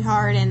was probably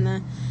hard,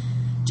 and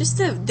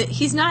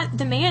he's not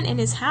the man in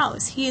his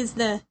house. He is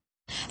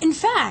in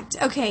fact,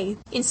 okay,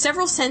 in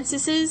several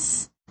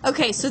censuses,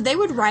 okay, so they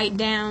would write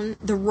down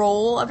the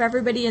role of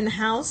everybody in the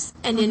house,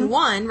 and in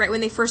one, right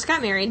when they first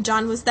got married,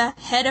 John was the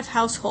head of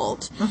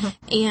household,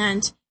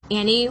 and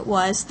Annie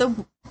was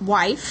the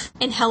wife,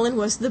 and Helen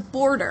was the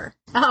boarder.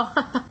 Oh.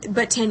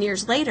 But 10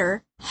 years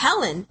later,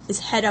 Helen is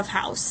head of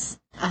house.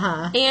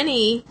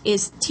 Annie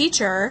is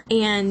teacher,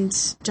 and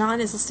John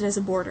is listed as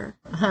a boarder.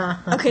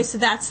 Okay, so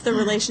that's the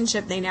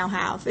relationship they now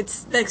have.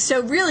 It's like,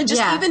 so really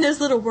just even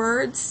those little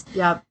words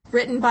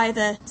written by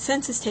the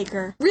census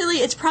taker, really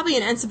it's probably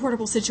an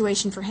unsupportable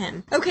situation for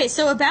him. Okay,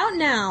 so about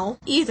now,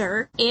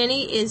 either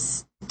Annie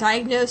is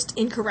diagnosed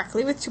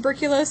incorrectly with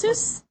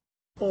tuberculosis,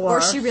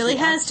 Or she really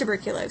has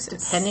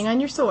tuberculosis. Depending on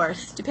your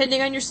source.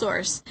 Depending on your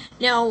source.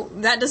 Now,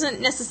 that doesn't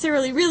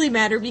necessarily really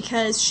matter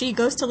because she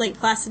goes to Lake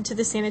Placid to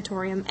the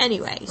sanatorium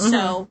anyway. Mm-hmm.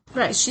 So,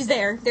 she's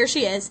there. There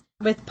she is.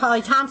 With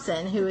Polly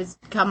Thompson, who has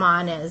come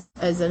on as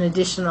an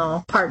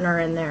additional partner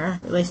in their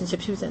relationship.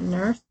 She was a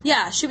nurse?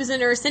 Yeah, she was a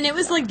nurse. And it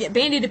was like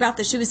bandied about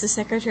that she was the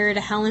secretary to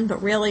Helen,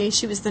 but really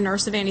she was the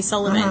nurse of Annie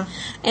Sullivan.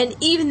 Uh-huh. And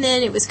even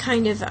then it was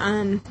kind of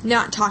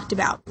not talked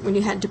about when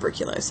you had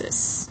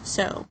tuberculosis.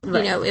 So,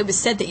 it was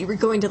said that you were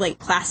going to Lake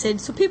Placid,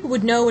 so people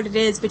would know what it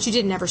is, but you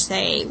didn't ever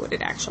say what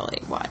it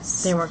actually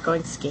was. They weren't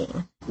going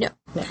skiing. No.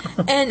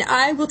 And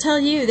I will tell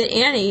you that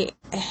Annie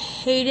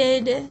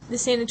hated the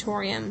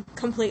sanatorium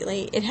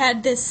completely. It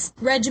had this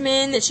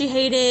regimen that she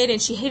hated,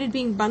 and she hated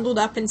being bundled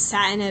up and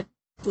sat in a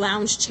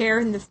lounge chair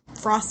in the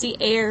frosty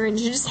air, and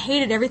she just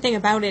hated everything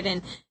about it,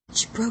 and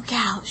she broke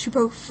out. She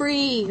broke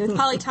free with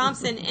Polly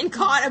Thompson and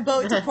caught a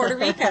boat to Puerto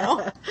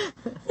Rico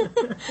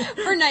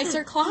for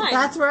nicer climes.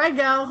 That's where I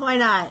go. Why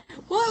not?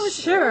 Well, it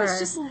was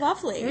just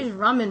lovely. There's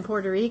rum in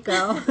Puerto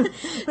Rico. What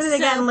do they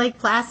got in Lake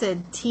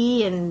Placid?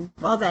 Tea and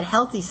all that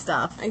healthy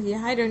stuff.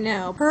 Yeah, I don't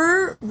know.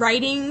 Her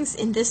writings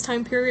in this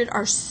time period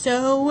are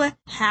so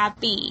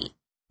happy.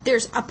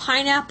 There's a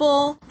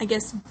pineapple, I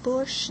guess,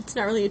 bush. It's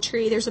not really a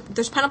tree. There's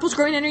pineapples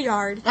growing in her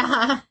yard.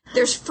 Uh-huh.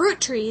 There's fruit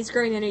trees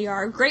growing in her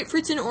yard.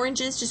 Grapefruits and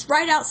oranges just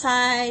right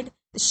outside.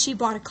 She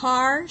bought a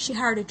car. She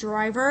hired a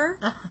driver.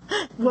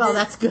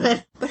 That's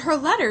good. But her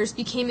letters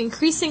became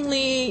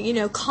increasingly,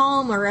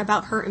 calmer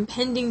about her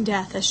impending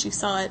death as she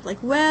saw it.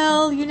 Like, we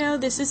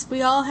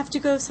all have to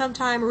go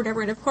sometime or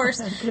whatever. And of course,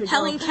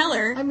 Helen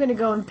Keller. I'm going to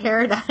go in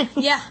paradise.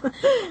 Yeah.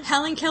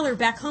 Helen Keller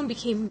back home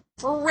became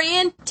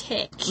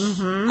frantic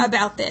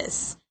about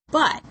this.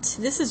 But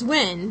this is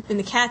when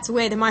the cat's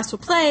away, the mice will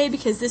play,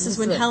 because this is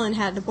when Helen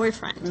had a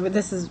boyfriend.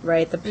 This is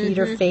right, the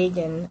Peter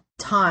Fagan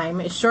time,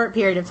 a short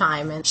period of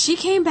time. And she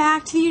came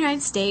back to the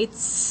United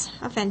States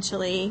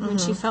eventually when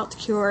she felt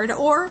cured,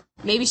 or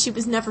maybe she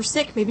was never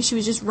sick, maybe she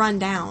was just run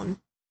down.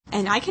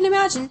 And I can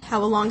imagine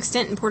how a long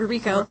stint in Puerto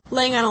Rico,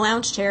 laying on a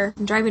lounge chair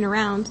and driving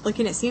around,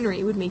 looking at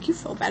scenery, would make you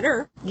feel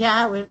better.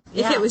 Yeah, it would.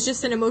 Yeah. If it was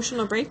just an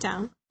emotional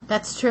breakdown.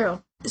 That's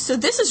true. So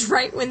this is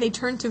right when they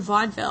turned to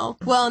vaudeville.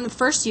 Well, in the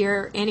first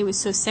year, Annie was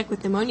so sick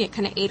with pneumonia, it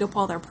kind of ate up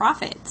all their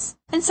profits.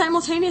 And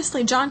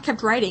simultaneously, John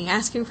kept writing,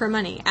 asking for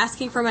money,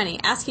 asking for money,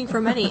 asking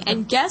for money.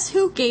 And guess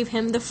who gave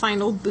him the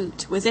final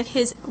boot? Was it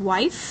his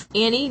wife,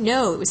 Annie?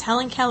 No, it was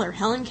Helen Keller.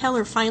 Helen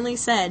Keller finally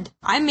said,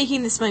 I'm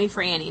making this money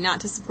for Annie,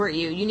 not to support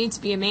you. You need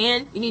to be a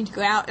man. You need to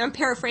go out. I'm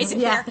paraphrasing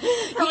here.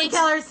 Helen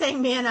Keller is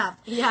saying man up.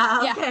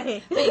 Yeah, okay.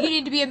 Yeah. But you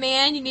need to be a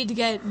man. You need to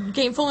get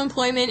gainful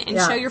employment and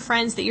show your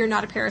friends that you're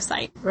not a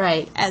parasite.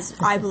 Right. As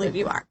I believe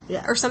you are.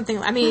 Yeah. Or something.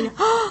 I mean,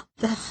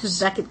 that's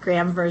the Beckett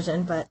Graham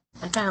version, but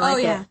I kind of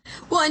like it.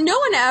 Well, and no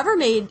one ever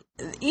made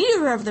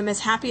either of them as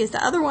happy as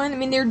the other one. I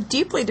mean, they're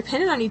deeply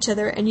dependent on each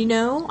other. And,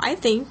 I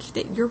think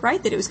that you're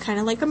right that it was kind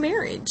of like a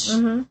marriage.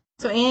 Mm-hmm.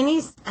 So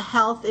Annie's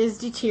health is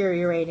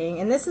deteriorating.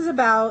 And this is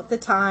about the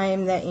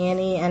time that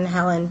Annie and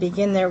Helen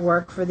begin their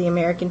work for the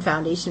American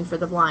Foundation for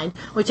the Blind,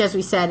 which, as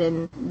we said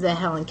in the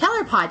Helen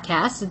Keller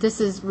podcast,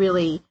 this is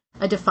really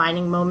a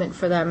defining moment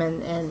for them,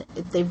 and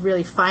they've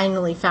really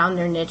finally found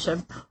their niche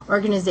of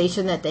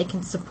organization that they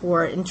can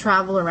support and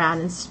travel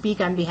around and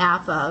speak on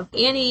behalf of.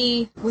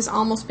 Annie was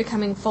almost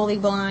becoming fully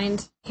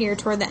blind here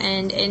toward the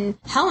end, and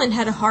Helen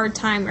had a hard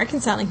time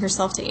reconciling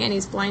herself to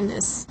Annie's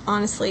blindness.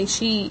 Honestly,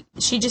 she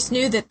just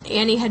knew that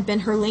Annie had been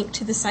her link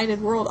to the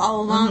sighted world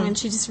all along, and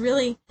she just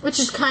really... Which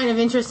is kind of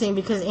interesting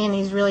because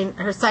Annie's really...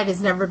 her sight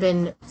has never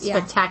been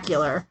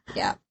spectacular.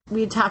 Yeah.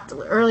 We talked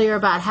earlier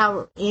about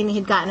how Annie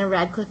had gotten a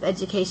Radcliffe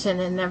education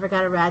and never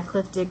got a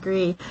Radcliffe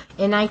degree.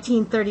 In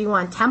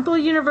 1931, Temple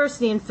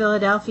University in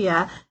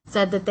Philadelphia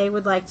said that they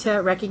would like to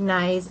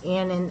recognize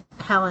Anne and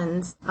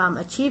Helen's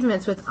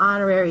achievements with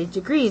honorary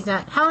degrees.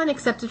 Now, Helen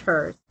accepted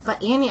hers,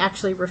 but Annie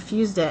actually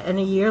refused it. And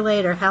a year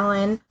later,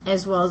 Helen,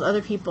 as well as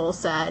other people,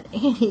 said,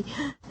 Annie,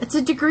 it's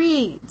a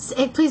degree.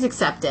 Please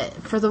accept it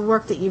for the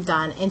work that you've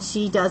done. And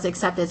she does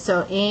accept it.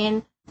 So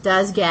Anne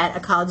does get a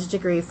college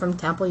degree from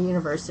Temple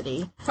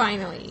University.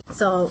 Finally.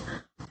 So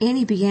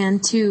Annie began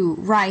to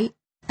write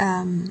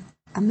a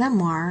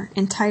memoir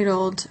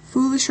entitled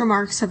Foolish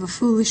Remarks of a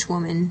Foolish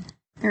Woman,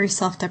 very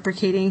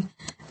self-deprecating,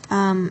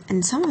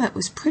 and some of it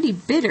was pretty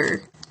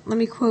bitter. Let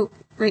me quote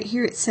right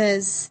here. It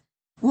says,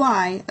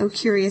 "Why, O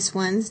curious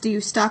ones, do you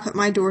stop at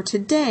my door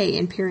today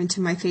and peer into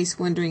my face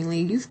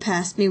wonderingly? You've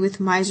passed me with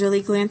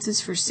miserly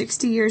glances for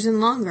 60 years and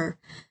longer.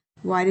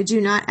 Why did you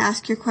not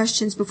ask your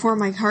questions before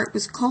my heart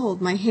was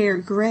cold, my hair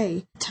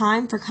gray?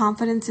 Time for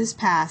confidence is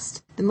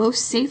past. The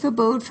most safe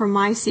abode for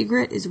my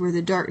secret is where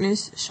the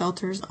darkness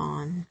shelters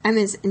on. I'm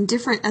as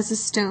indifferent as a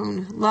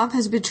stone. Love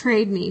has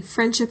betrayed me.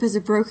 Friendship is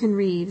a broken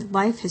reed.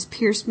 Life has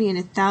pierced me in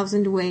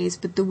 1,000 ways,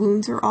 but the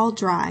wounds are all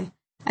dry.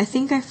 I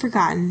think I've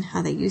forgotten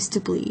how they used to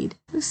bleed."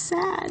 It was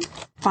sad.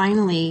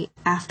 Finally,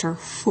 after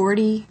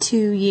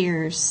 42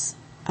 years,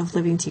 of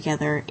living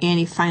together,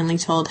 Annie finally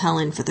told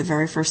Helen for the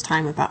very first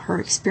time about her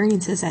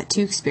experiences at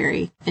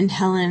Tewksbury. And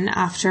Helen,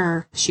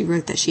 after she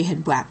wrote that she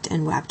had wept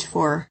and wept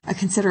for a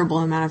considerable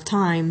amount of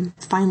time,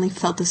 finally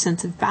felt a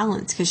sense of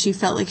balance, because she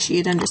felt like she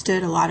had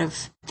understood a lot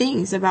of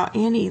things about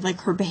Annie,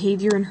 like her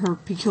behavior and her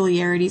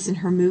peculiarities and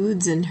her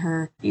moods and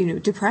her,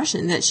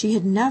 depression that she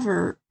had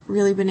never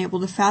really been able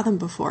to fathom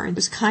before. And it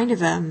was kind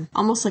of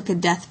almost like a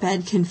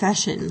deathbed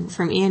confession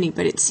from Annie,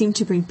 but it seemed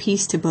to bring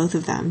peace to both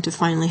of them to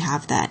finally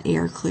have that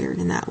air cleared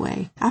in that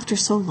way. After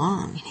so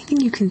long, anything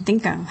you can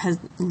think of has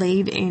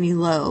laid Annie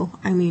low.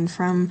 I mean,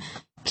 from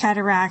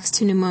cataracts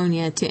to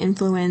pneumonia to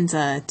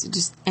influenza to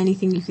just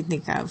anything you could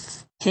think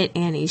of hit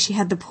Annie. She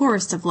had the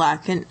poorest of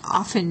luck, and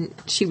often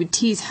she would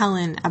tease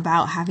Helen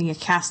about having a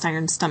cast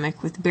iron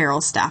stomach with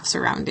barrel staffs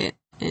around it,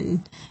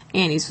 and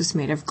Annie's was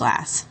made of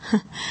glass.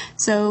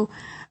 So,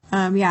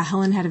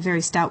 Helen had a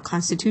very stout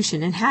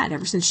constitution, and had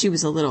ever since she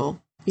was a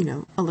little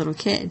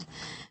kid.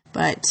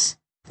 But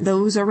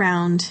those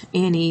around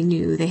Annie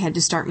knew they had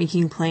to start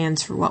making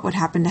plans for what would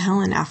happen to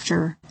Helen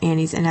after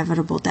Annie's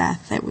inevitable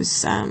death. It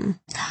was, I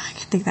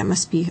think that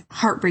must be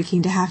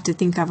heartbreaking to have to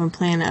think of and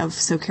plan of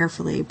so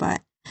carefully, but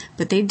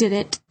they did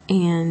it,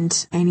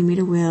 and Annie made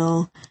a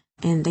will,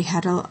 and they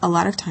had a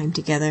lot of time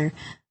together.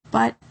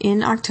 But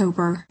in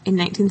October, in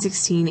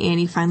 1916,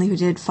 Annie finally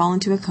did fall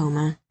into a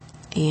coma,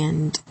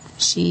 and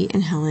she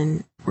and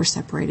Helen were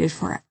separated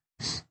forever.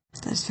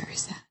 That's very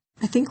sad.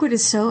 I think what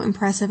is so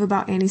impressive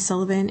about Annie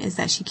Sullivan is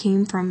that she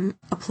came from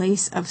a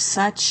place of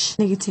such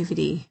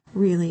negativity,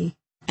 really,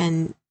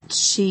 and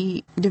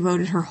she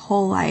devoted her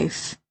whole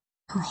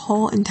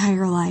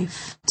entire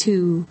life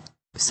to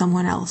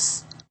someone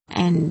else,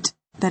 and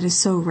that is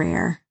so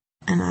rare,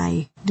 and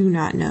I do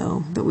not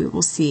know that we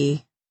will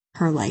see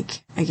her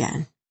like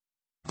again.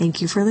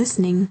 Thank you for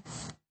listening.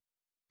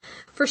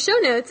 For show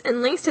notes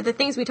and links to the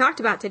things we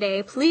talked about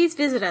today, please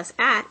visit us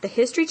at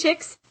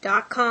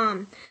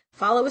thehistorychicks.com.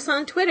 Follow us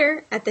on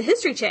Twitter at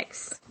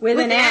thehistorychicks with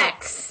an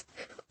X.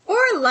 Or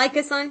like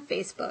us on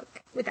Facebook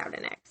without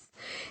an X.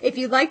 If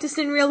you'd like us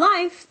in real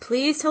life,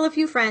 please tell a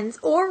few friends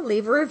or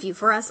leave a review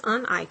for us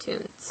on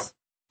iTunes.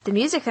 The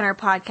music in our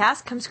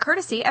podcast comes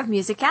courtesy of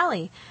Music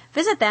Alley.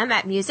 Visit them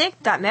at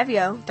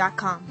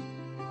music.mevio.com.